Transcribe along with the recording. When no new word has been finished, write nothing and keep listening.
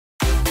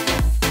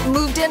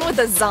Moved in with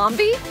a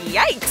zombie?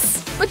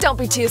 Yikes! But don't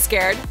be too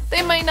scared.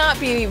 They might not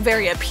be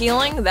very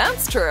appealing,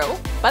 that's true,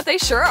 but they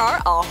sure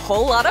are a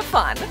whole lot of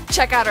fun.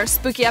 Check out our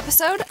spooky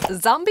episode,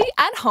 Zombie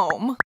at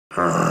Home.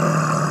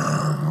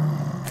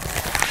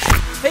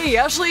 Hey,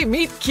 Ashley,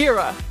 meet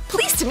Kira.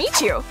 Pleased to meet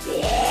you.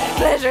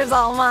 Pleasure's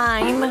all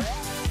mine.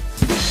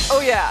 Oh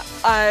yeah,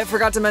 I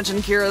forgot to mention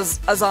Kira's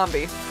a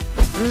zombie.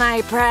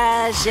 My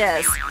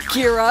precious.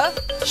 Kira,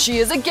 she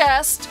is a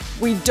guest.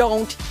 We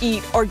don't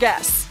eat or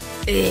guess.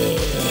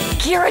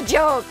 Kira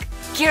joke.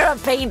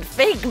 Kira paid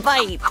fake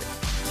bite.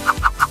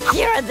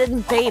 Kira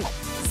didn't paint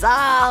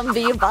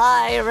zombie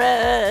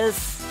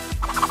virus.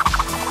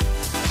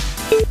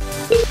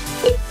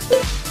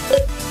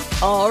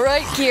 All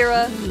right,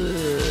 Kira.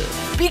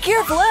 Be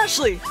careful,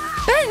 Ashley.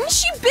 Ben,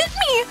 she bit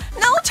me.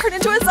 Now I'll turn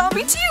into a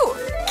zombie too.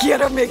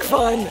 Kira make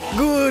fun.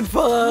 Good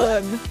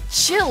fun.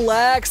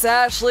 Chillax,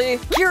 Ashley.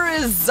 Kira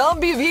is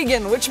zombie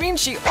vegan, which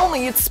means she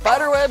only eats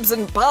spiderwebs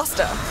and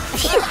pasta.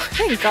 Phew,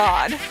 thank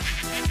God.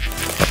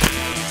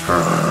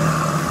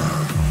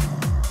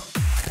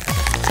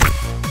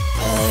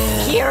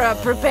 Kira,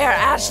 prepare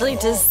Ashley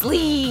to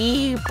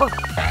sleep.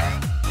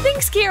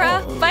 Thanks,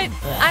 Kira, but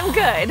I'm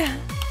good.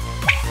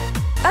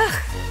 Ugh,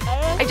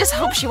 I just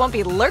hope she won't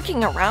be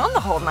lurking around the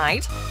whole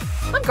night.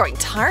 I'm growing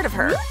tired of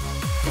her.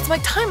 It's my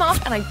time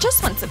off and I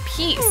just want some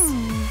peace.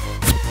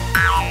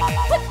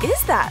 What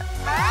is that?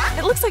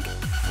 It looks like…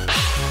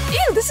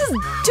 Ew, this is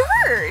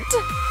dirt!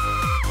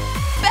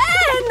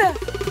 Ben!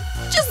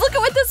 Just look at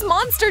what this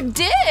monster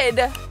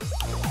did!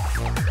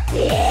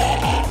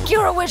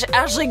 Kira wish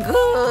Ashley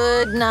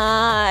good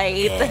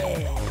night.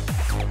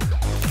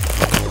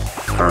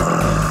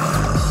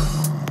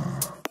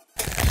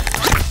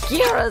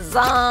 Kira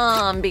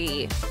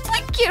zombie.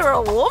 Like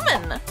Kira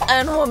woman.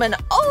 And women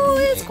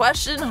always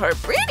question her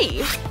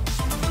pretty.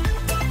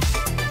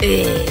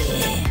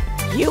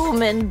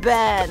 Human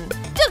Ben.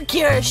 Tell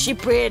Kira she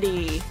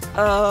pretty.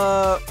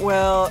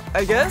 Well,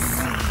 I guess.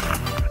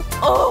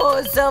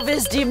 Oh,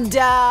 self-esteem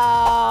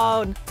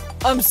down.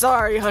 I'm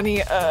sorry,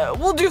 honey.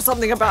 We'll do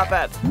something about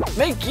that.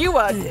 Make you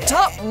a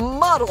top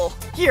model.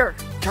 Here,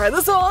 try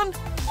this on.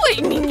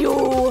 Wait,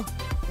 you.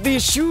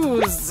 These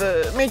shoes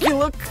make you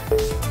look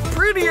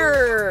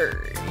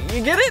prettier.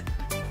 You get it?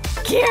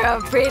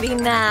 Kira pretty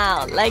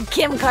now, like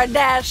Kim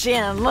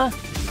Kardashian.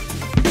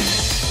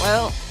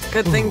 Well,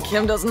 good thing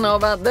Kim doesn't know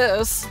about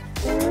this.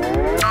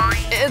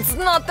 It's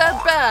not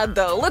that bad,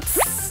 though. Let's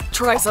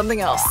try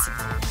something else.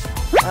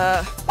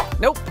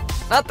 Nope,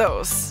 not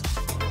those.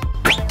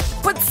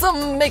 Put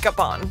some makeup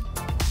on.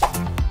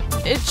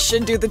 It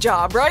should do the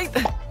job, right?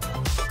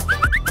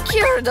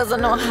 Kira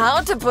doesn't know how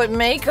to put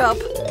makeup.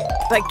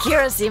 But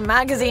Kira see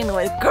magazine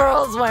with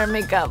girls wearing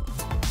makeup.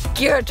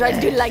 Kira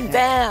tried to do like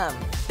them.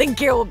 Then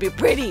Kira will be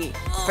pretty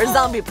for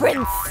Zombie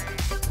Prince.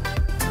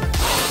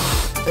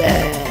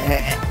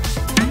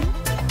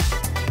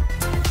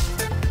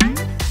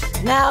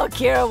 Now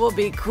Kira will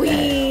be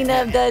Queen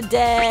of the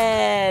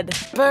Dead.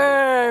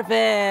 Perfect.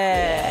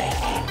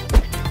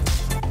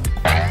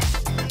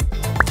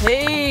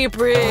 Hey,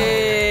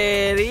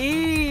 pretty.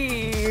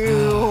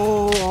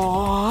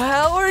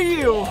 How are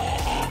you?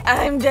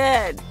 I'm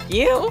dead.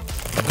 You?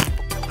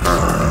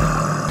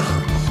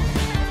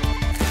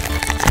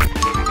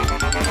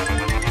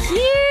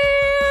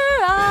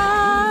 Kira!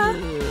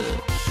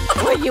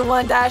 What you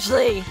want,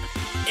 Ashley?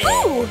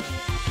 Ooh!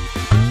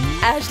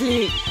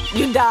 Ashley,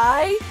 you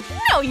die?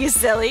 No, you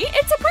silly.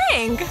 It's a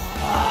prank.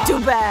 Too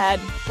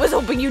bad. Was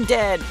hoping you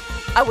did.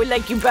 I would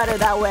like you better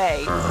that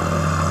way.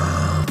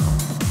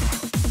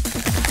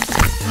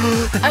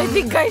 I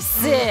think I'm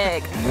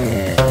sick.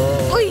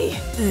 Oy!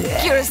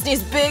 Kira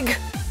sneezed big.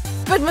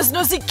 Ben must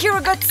not see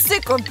Kira got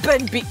sick or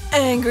Ben be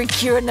angry.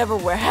 Kira never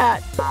wear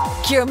hat.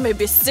 Kira may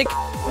be sick,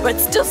 but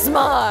still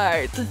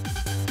smart.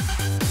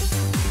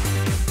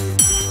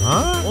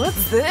 Huh?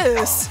 What's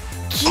this?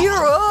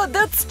 Kira,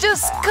 that's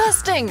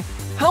disgusting.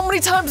 How many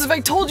times have I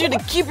told you to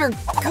keep your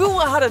goo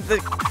out of the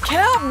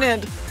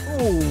cabinet?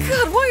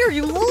 God, why are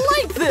you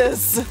like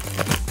this?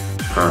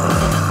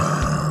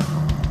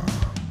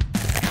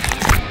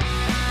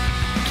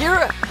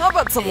 Kira, how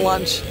about some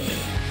lunch?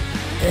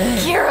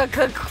 Kira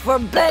cook for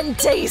Ben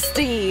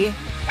Tasty.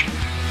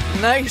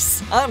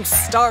 Nice, I'm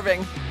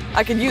starving.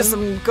 I could use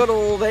some good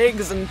old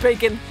eggs and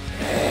bacon.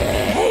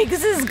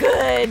 Eggs is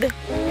good.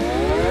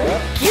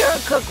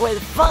 Kira cook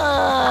with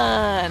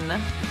fun.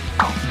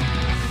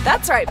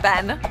 That's right,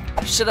 Ben.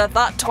 Should have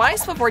thought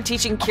twice before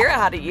teaching Kira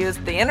how to use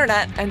the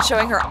internet and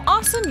showing her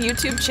awesome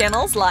YouTube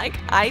channels like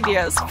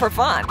Ideas for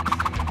Fun.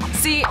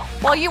 See,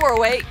 while you were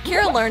away,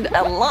 Kira learned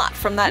a lot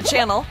from that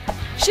channel.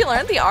 She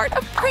learned the art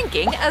of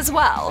pranking as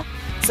well.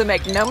 So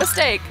make no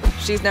mistake,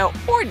 she's no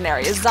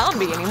ordinary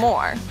zombie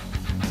anymore.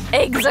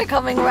 Eggs are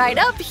coming right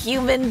up,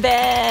 Human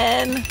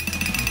Ben.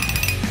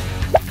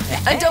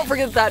 And don't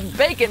forget that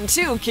bacon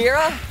too,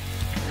 Kira.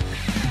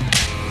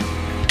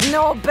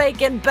 No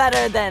bacon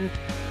better than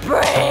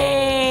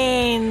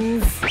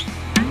brains.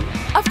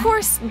 Of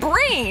course,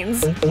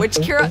 brains, which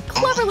Kira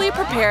cleverly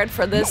prepared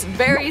for this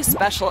very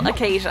special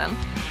occasion.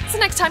 So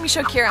next time you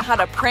show Kira how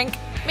to prank,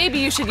 maybe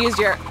you should use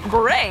your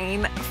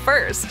brain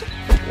first.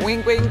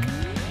 Wink, wink.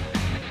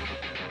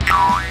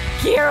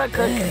 Kira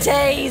cooked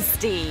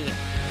tasty.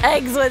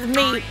 Eggs with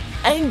meat.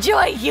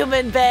 Enjoy,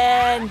 Human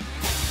Ben.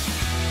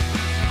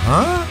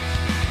 Huh?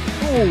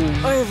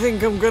 I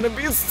think I'm gonna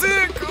be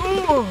sick.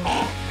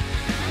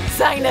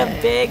 Sign of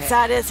big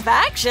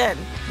satisfaction.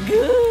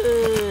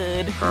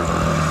 Good.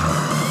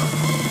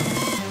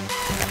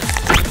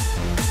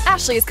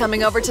 Ashley is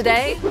coming over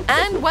today,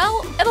 and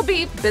well, it'll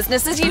be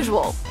business as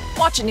usual.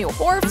 Watch a new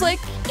horror flick,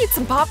 eat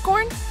some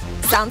popcorn.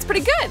 Sounds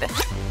pretty good.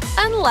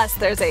 Unless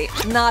there's a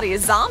naughty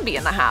zombie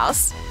in the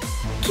house.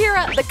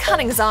 Kira, the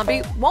cunning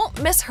zombie,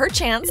 won't miss her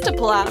chance to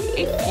pull out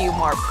a few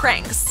more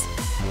pranks.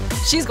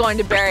 She's going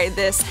to bury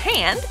this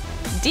hand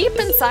deep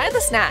inside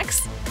the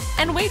snacks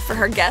and wait for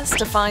her guests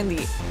to find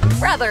the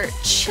rather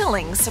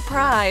chilling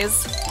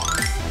surprise.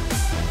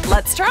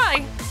 Let's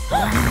try.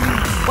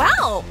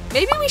 Wow,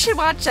 maybe we should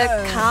watch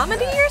a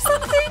comedy or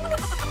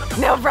something?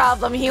 No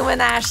problem,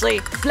 Human Ashley.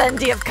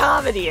 Plenty of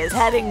comedy is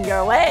heading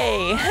your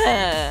way.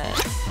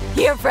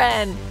 Here,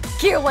 friend.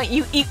 Kira want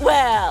you eat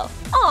well.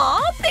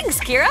 Aw, thanks,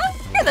 Kira.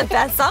 You're the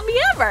best zombie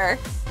ever.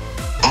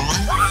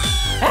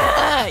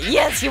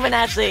 Yes, Human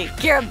Ashley.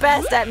 Kira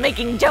best at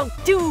making joke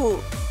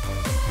too.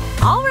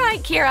 All right,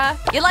 Kira.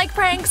 You like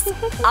pranks?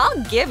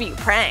 I'll give you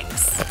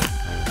pranks.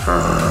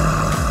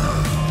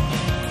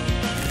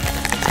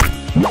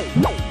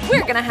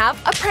 We're gonna have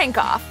a prank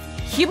off.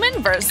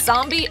 Human vs.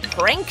 Zombie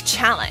Prank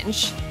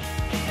Challenge.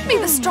 May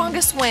the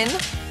strongest win.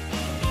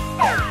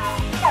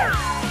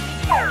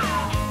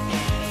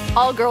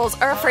 All girls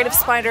are afraid of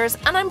spiders,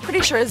 and I'm pretty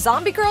sure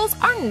zombie girls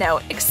are no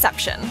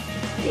exception.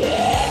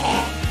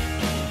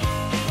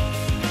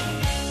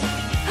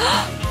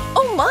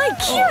 Oh my,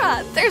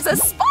 Kira! There's a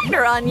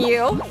spider on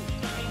you!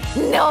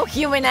 No,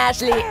 Human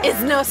Ashley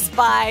is no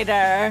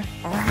spider.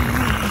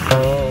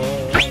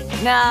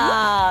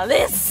 No,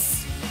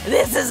 this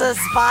is a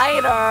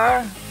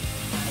spider.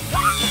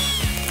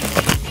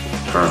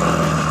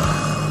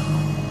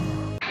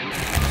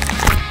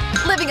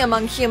 Living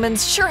among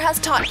humans sure has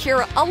taught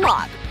Kira a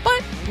lot,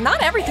 but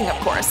not everything, of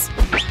course.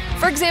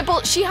 For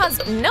example, she has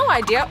no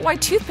idea why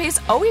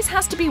toothpaste always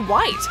has to be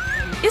white.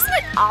 Isn't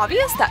it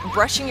obvious that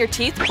brushing your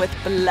teeth with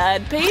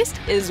blood paste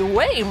is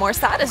way more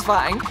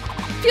satisfying?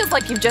 Feels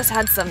like you've just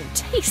had some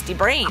tasty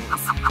brains.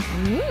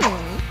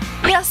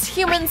 Yes,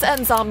 humans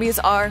and zombies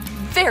are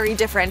very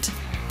different.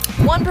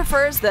 One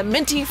prefers the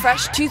minty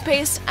fresh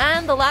toothpaste,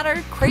 and the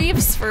latter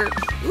craves for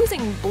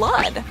oozing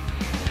blood.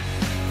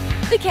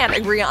 They can't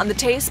agree on the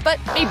taste, but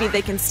maybe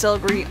they can still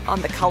agree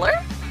on the color?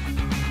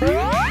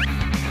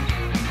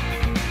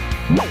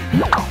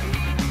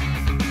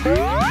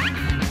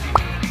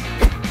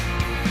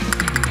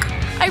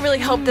 I really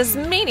hope this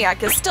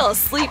maniac is still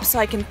asleep so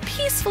I can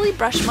peacefully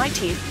brush my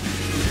teeth.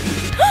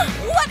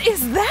 What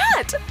is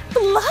that?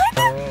 Blood?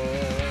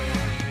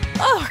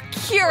 Oh,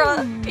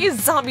 Kira,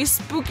 these zombie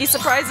spooky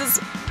surprises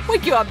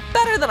wake you up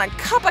better than a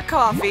cup of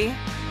coffee.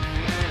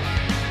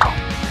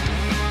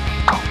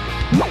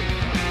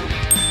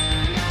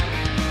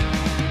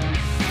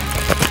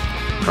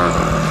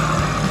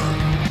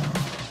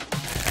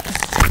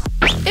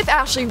 If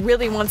Ashley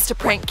really wants to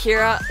prank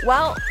Kira,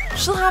 well,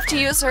 she'll have to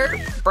use her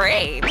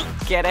brain.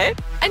 Get it?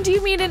 And do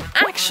you mean an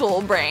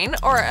actual brain,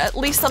 or at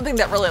least something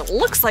that really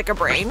looks like a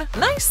brain?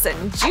 Nice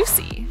and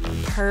juicy.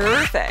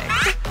 Perfect.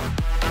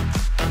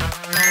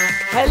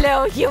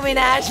 Hello, Human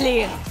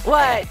Ashley.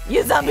 What,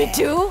 you zombie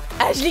too?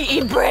 Ashley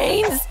eat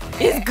brains?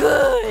 It's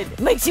good.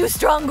 Makes you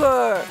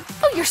stronger.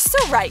 Oh, you're so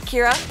right,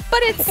 Kira. But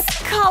it's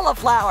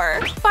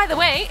cauliflower. By the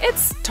way,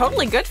 it's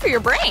totally good for your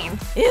brain.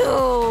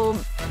 Ew,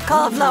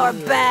 cauliflower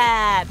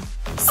bad.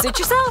 Suit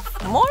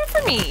yourself. More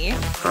for me.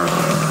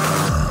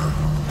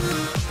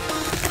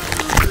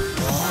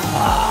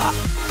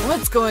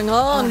 What's going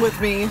on with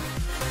me?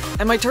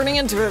 Am I turning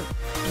into a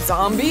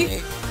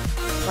zombie?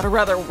 But a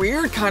rather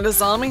weird kind of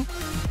zombie.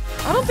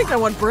 I don't think I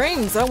want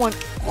brains. I want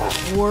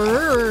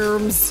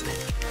worms.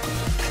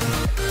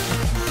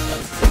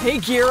 Hey,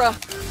 Kira.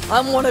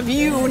 I'm one of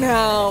you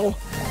now.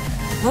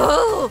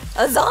 Oh,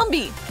 a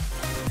zombie.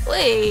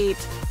 Wait,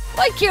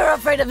 why Kira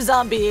afraid of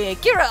zombie?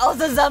 Kira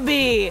also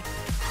zombie.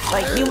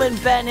 But Human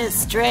Ben is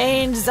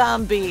strange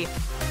zombie.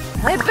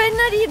 Why Ben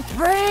not eat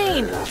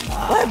brain?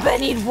 Why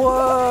Ben eat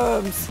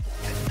worms?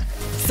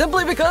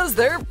 Simply because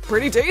they're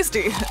pretty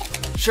tasty.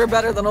 Sure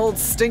better than old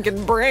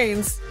stinking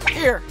brains.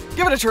 Here,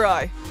 give it a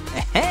try.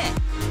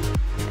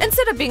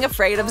 Instead of being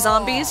afraid of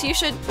zombies, you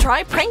should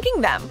try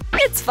pranking them.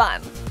 It's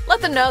fun.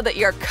 Let them know that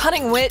your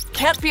cunning wit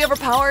can't be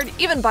overpowered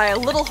even by a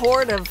little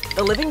horde of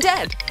the living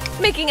dead.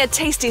 Making a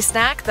tasty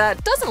snack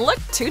that doesn't look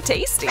too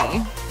tasty.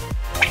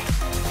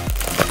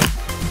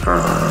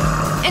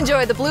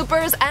 Enjoy the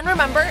bloopers, and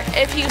remember,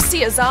 if you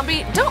see a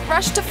zombie, don't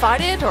rush to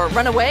fight it or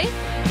run away.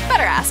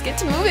 Better ask it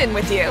to move in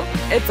with you.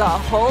 It's a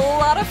whole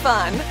lot of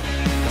fun.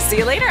 See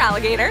you later,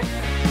 alligator.